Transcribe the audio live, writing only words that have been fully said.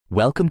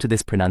Welcome to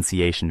this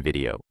pronunciation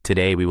video.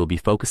 Today we will be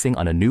focusing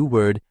on a new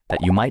word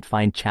that you might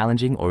find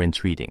challenging or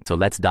intriguing. So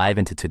let's dive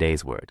into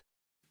today's word.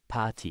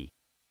 Party,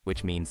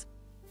 which means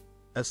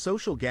a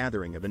social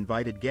gathering of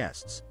invited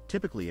guests,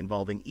 typically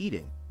involving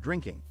eating,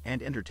 drinking,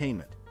 and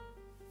entertainment.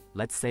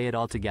 Let's say it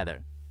all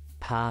together.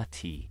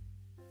 Party.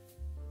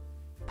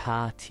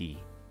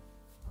 Party.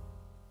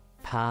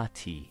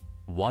 Party.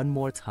 One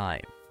more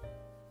time.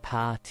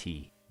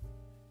 Party.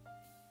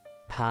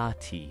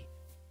 Party.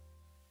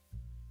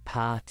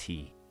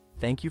 Party.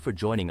 Thank you for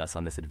joining us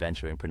on this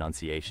adventure in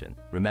pronunciation.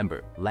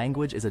 Remember,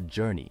 language is a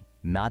journey,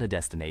 not a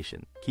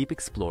destination. Keep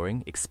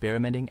exploring,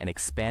 experimenting, and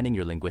expanding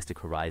your linguistic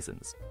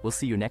horizons. We'll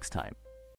see you next time.